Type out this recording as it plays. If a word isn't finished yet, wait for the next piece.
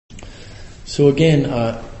So again,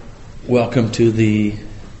 welcome to the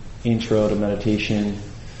Intro to Meditation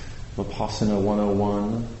Vipassana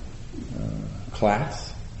 101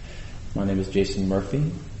 class. My name is Jason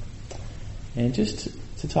Murphy. And just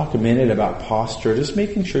to talk a minute about posture, just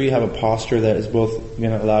making sure you have a posture that is both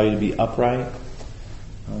going to allow you to be upright,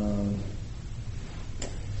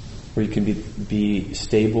 where you can be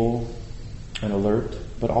stable and alert,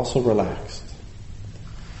 but also relaxed.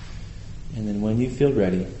 And then when you feel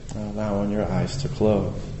ready, allowing your eyes to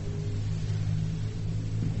close.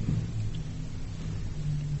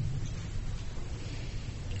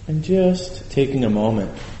 And just taking a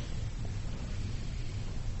moment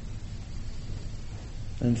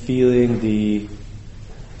and feeling the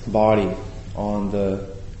body on the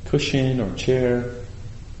cushion or chair.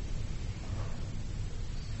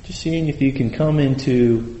 Just seeing if you can come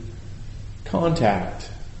into contact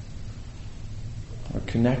or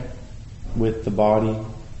connect with the body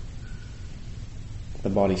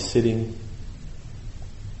sitting.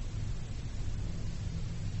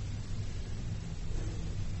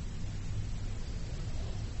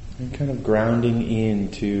 And kind of grounding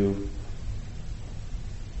into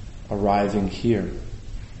arriving here.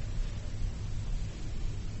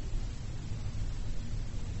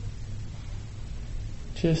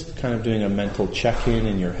 Just kind of doing a mental check-in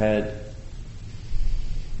in your head.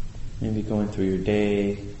 Maybe going through your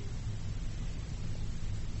day.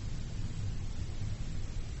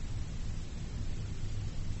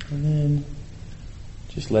 And then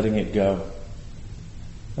just letting it go.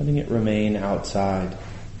 Letting it remain outside.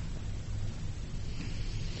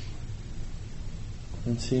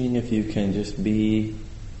 And seeing if you can just be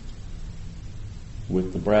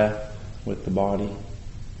with the breath, with the body.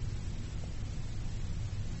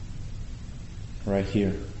 Right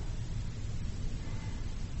here.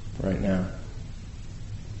 Right now.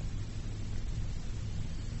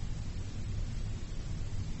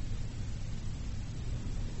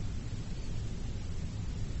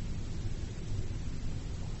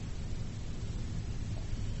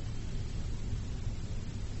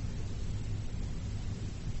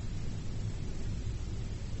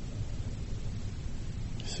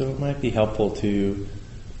 So it might be helpful to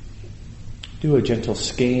do a gentle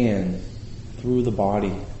scan through the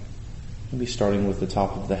body, maybe starting with the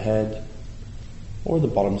top of the head or the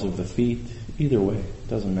bottoms of the feet, either way,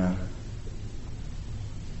 doesn't matter.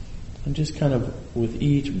 And just kind of with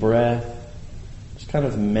each breath, just kind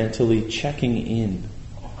of mentally checking in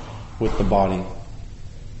with the body.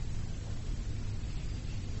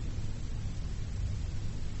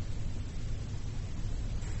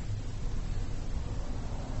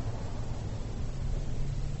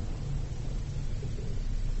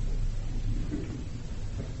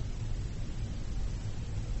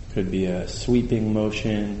 Could be a sweeping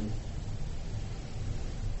motion.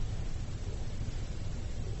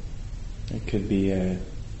 It could be a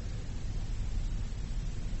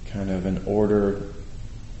kind of an order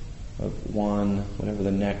of one, whatever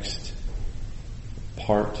the next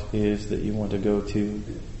part is that you want to go to.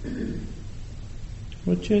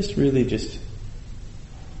 But just really just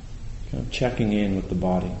kind of checking in with the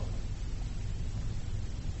body.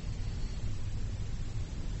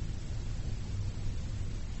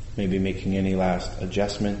 Maybe making any last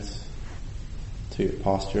adjustments to your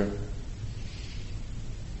posture.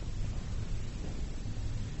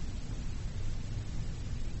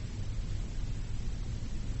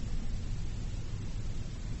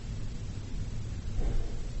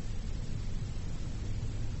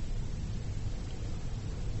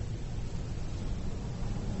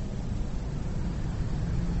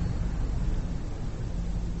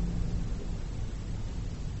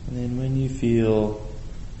 And then when you feel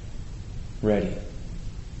ready,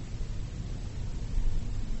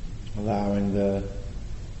 allowing the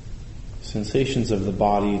sensations of the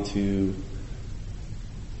body to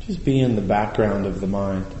just be in the background of the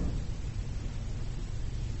mind.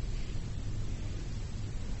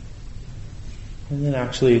 And then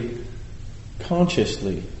actually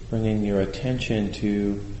consciously bringing your attention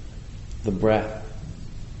to the breath.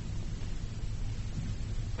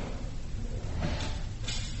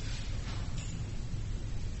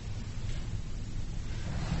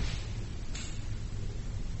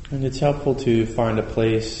 And it's helpful to find a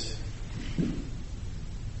place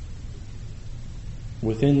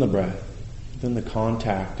within the breath, within the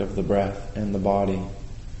contact of the breath and the body,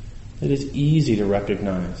 that is easy to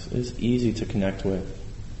recognize, is easy to connect with.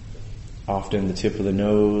 Often the tip of the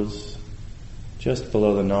nose, just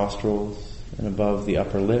below the nostrils and above the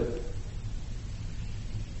upper lip.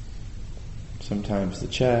 Sometimes the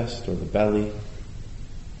chest or the belly.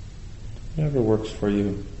 Whatever works for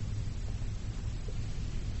you.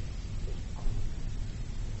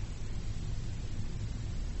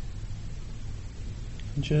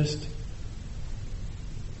 Just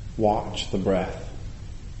watch the breath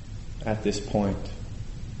at this point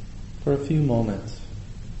for a few moments.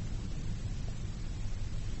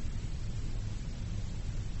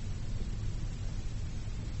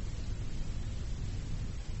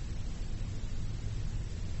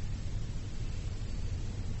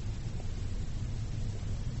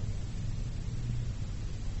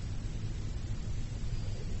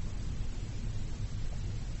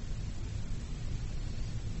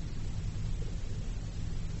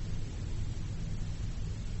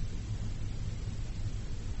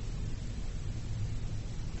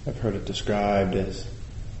 I've heard it described as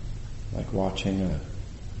like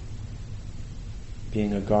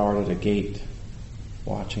being a guard at a gate,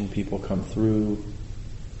 watching people come through,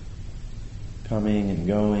 coming and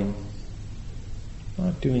going,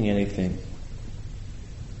 not doing anything,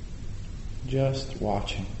 just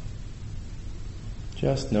watching,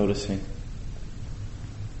 just noticing,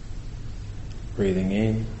 breathing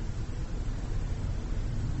in,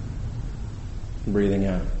 breathing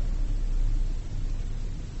out.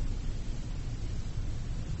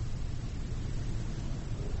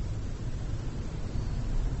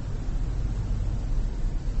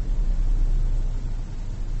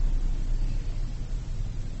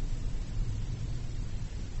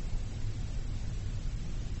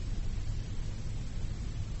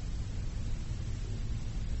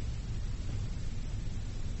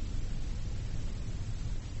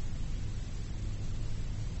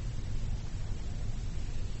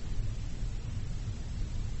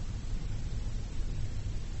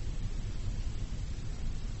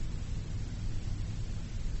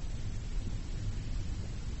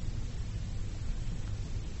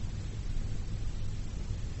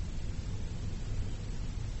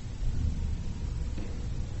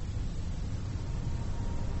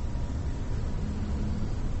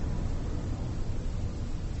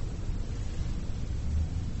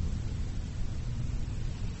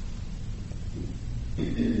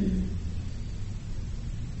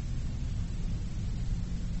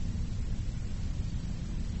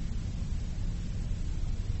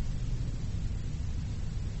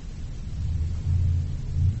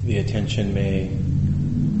 The attention may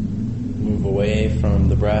move away from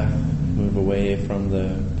the breath, move away from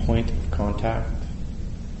the point of contact.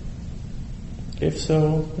 If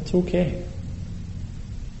so, it's okay.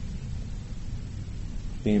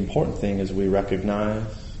 The important thing is we recognize,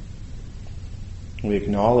 we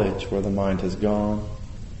acknowledge where the mind has gone.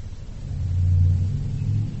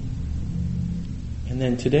 And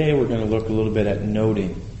then today we're going to look a little bit at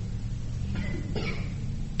noting.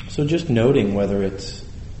 So just noting whether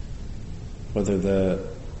the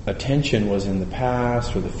attention was in the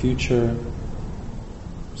past or the future,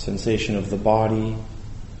 sensation of the body.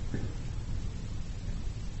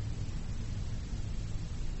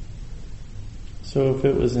 So if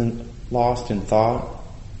it was lost in thought,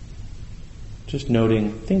 just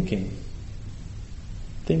noting thinking.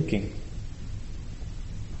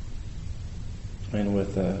 And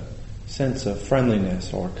with a sense of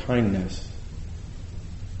friendliness or kindness,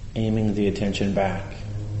 aiming the attention back.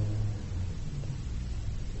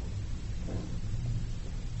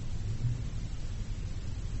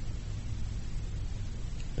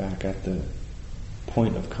 Back at the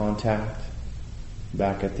point of contact,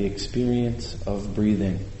 back at the experience of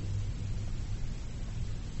breathing.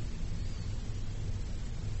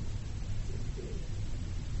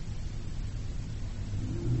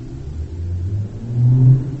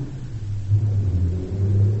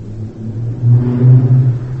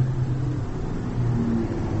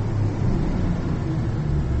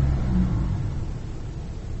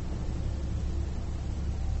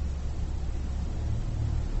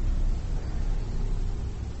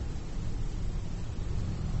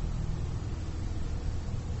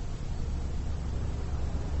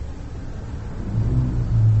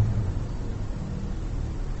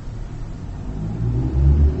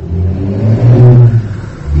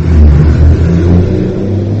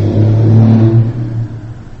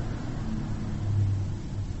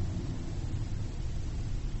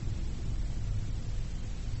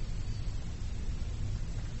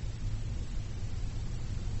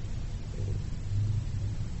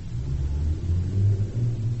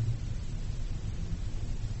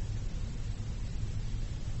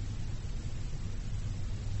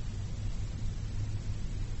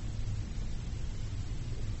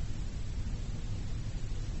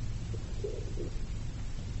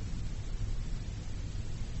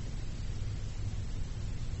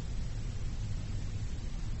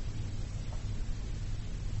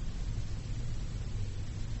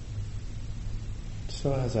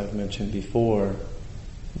 So as I've mentioned before,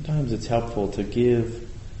 sometimes it's helpful to give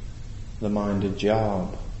the mind a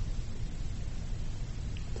job,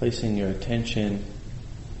 placing your attention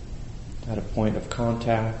at a point of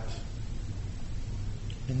contact,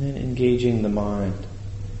 and then engaging the mind,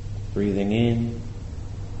 breathing in.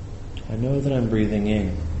 I know that I'm breathing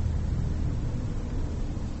in.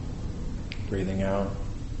 Breathing out.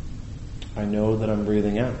 I know that I'm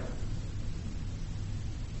breathing out.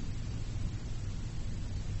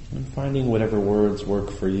 And finding whatever words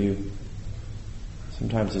work for you.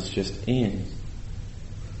 Sometimes it's just in,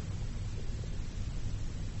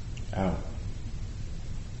 out.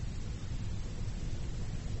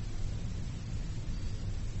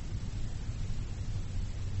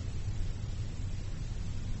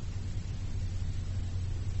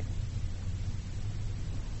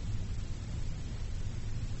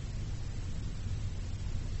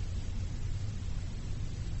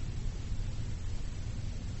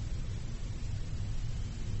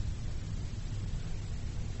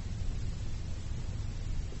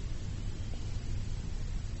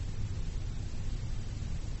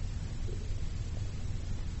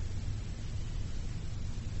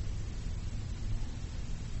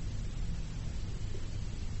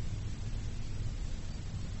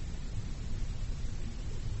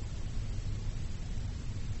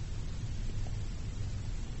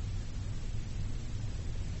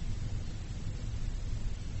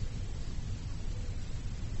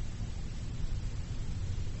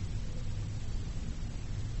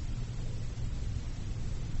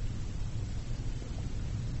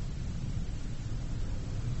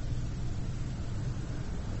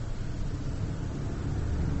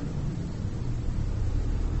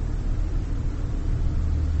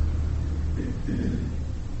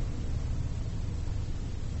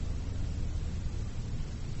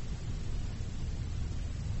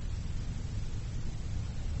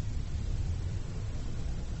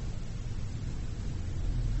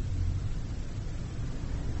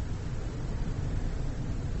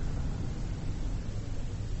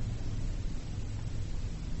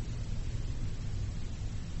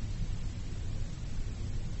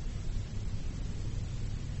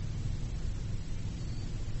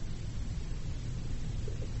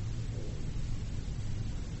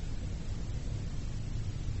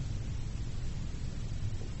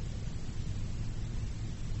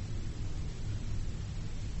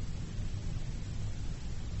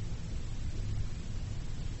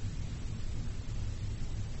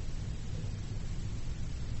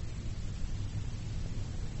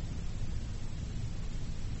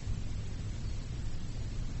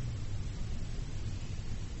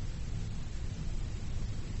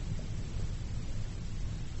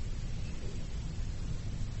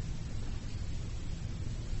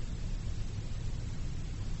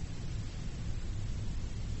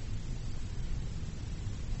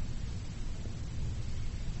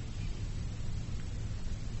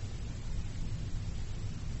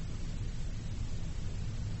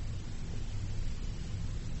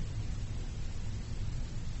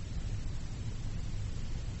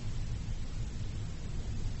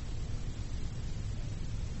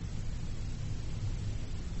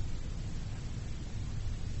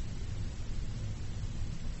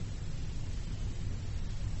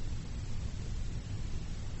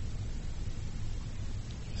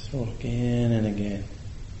 So again and again.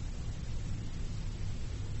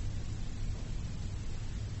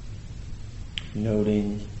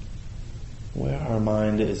 Noting where our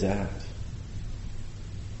mind is at.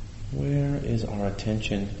 Where is our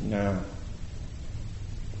attention now?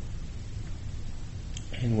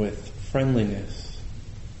 And with friendliness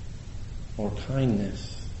or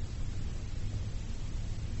kindness,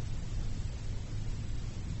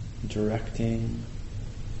 directing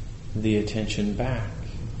the attention back.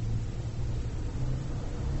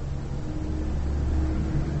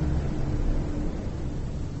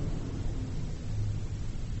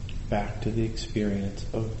 Back to the experience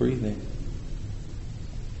of breathing.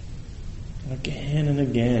 Again and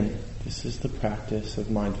again, this is the practice of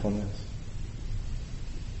mindfulness.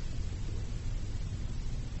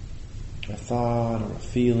 A thought or a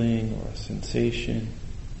feeling or a sensation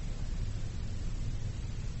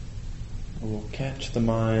will catch the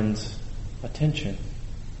mind's attention.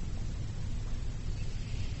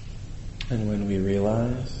 And when we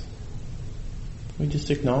realize, we just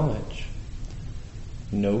acknowledge.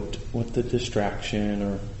 Note what the distraction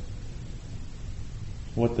or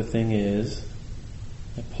what the thing is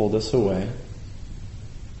that pulled us away.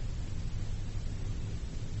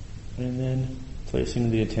 And then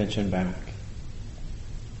placing the attention back.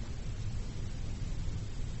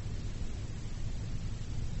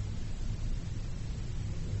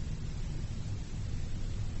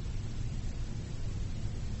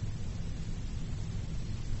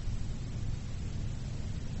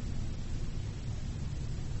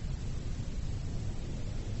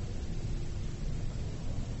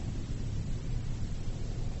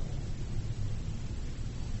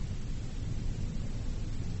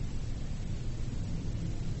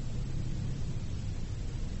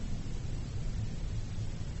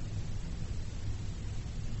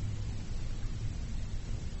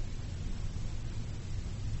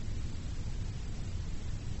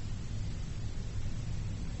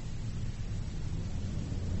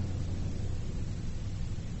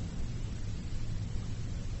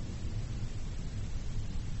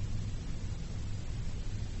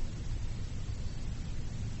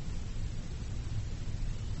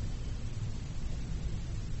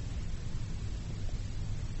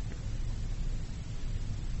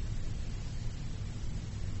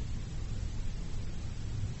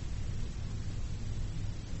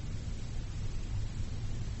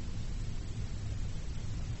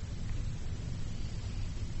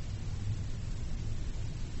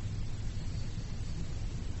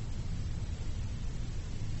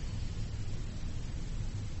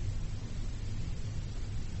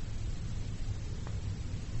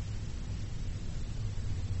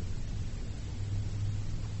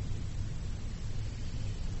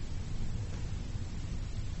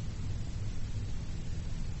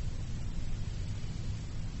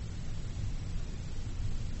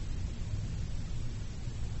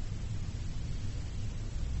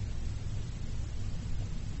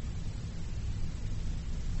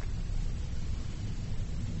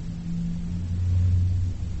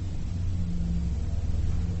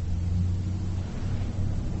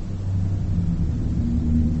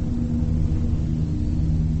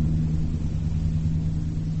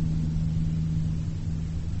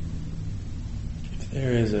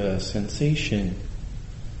 there is a sensation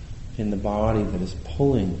in the body that is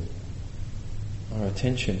pulling our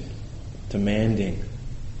attention, demanding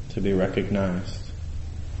to be recognized.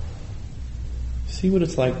 See what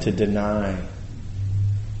it's like to deny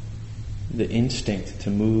the instinct to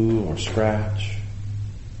move or scratch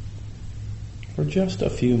for just a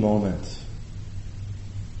few moments,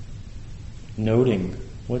 noting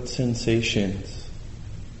what sensations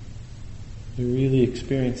you're really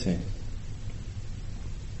experiencing.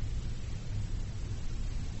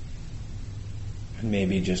 And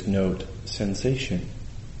maybe just note sensation.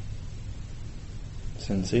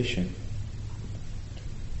 Sensation.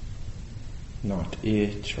 Not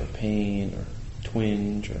itch or pain or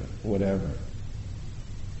twinge or whatever.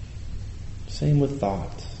 Same with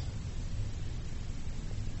thoughts.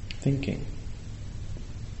 Thinking.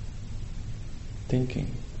 And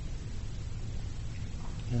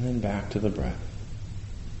then back to the breath.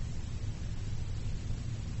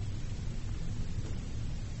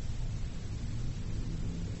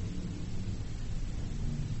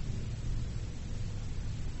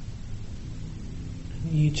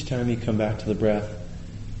 Each time you come back to the breath,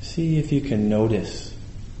 see if you can notice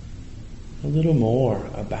a little more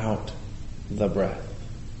about the breath.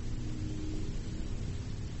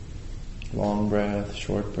 Long breath,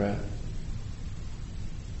 short breath.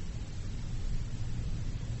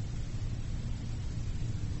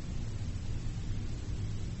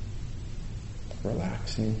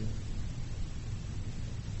 Relaxing.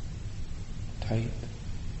 Tight.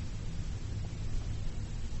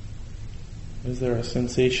 Is there a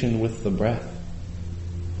sensation with the breath?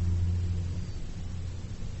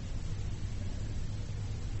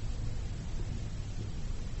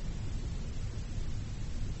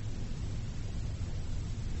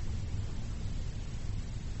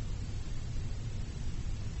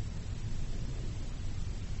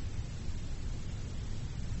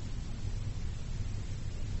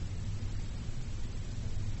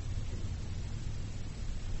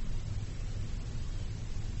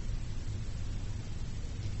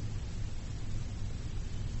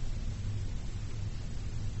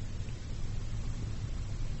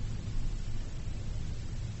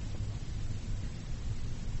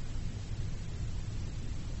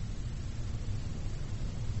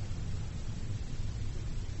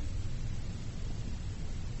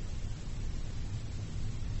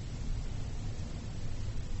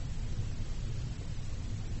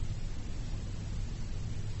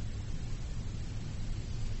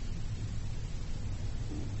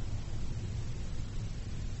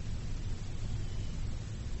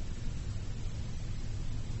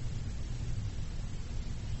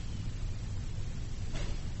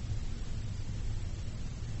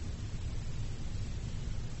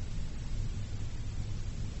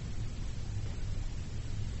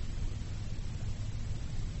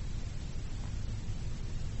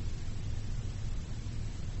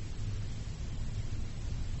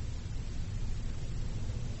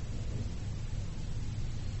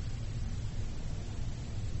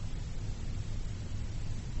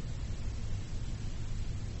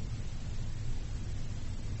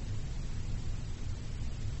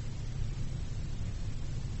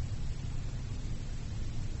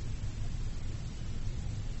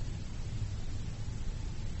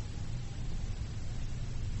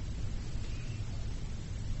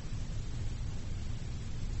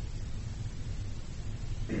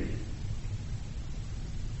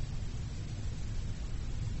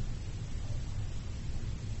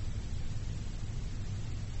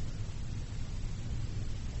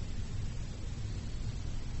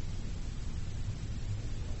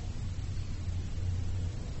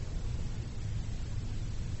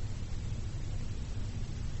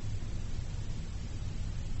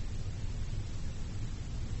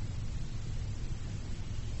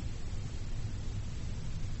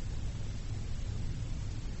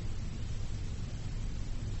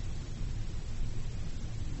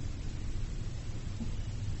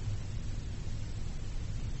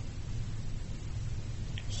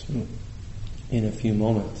 So, in a few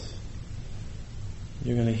moments,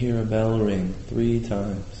 you're going to hear a bell ring 3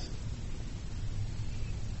 times.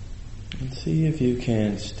 And see if you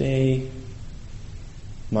can stay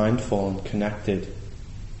mindful and connected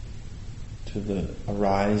to the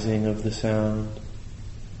arising of the sound,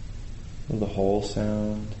 of the whole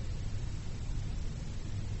sound,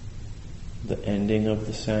 the ending of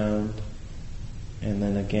the sound, and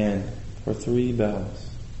then again for 3 bells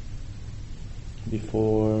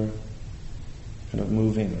before kind of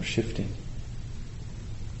moving or shifting.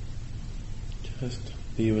 Just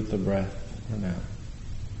be with the breath for now.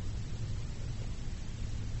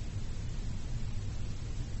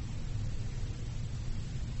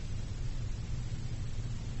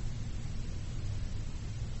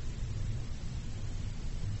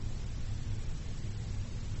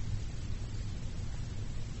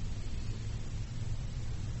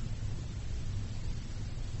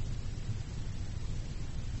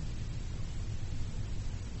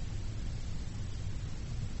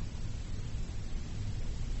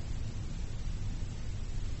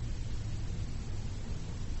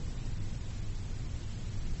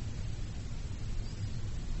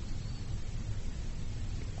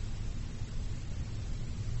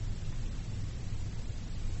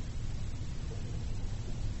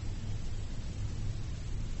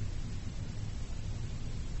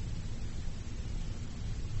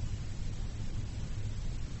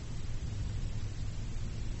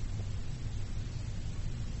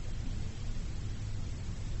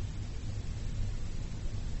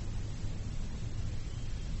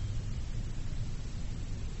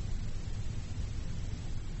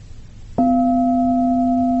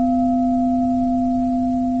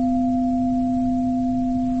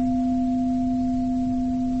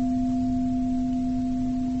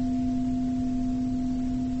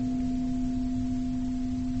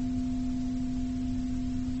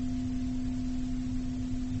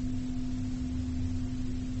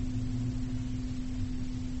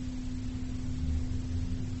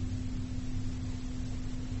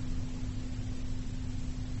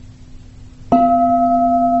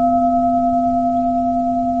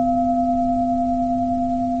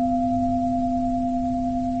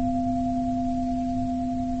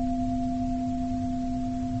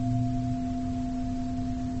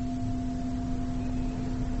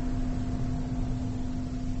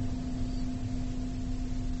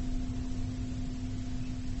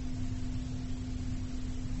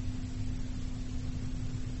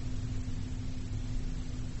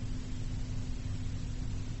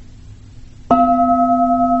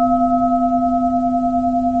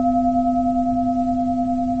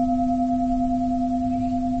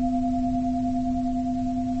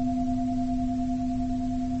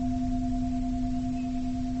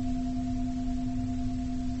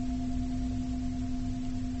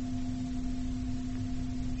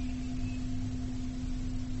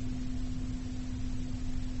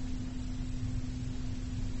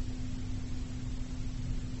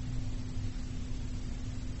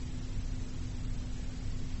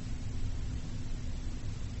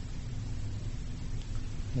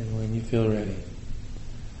 feel ready.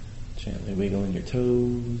 Gently wiggling your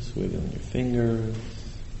toes, wiggling your fingers,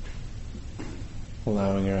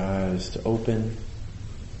 allowing your eyes to open.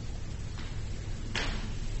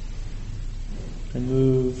 And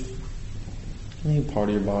move any part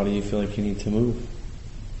of your body you feel like you need to move.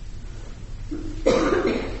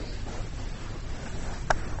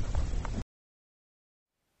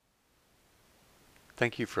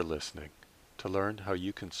 Thank you for listening. To learn how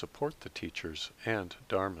you can support the teachers and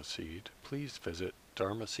Dharma Seed, please visit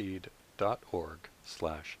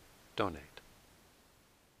dharmaseed.org/donate.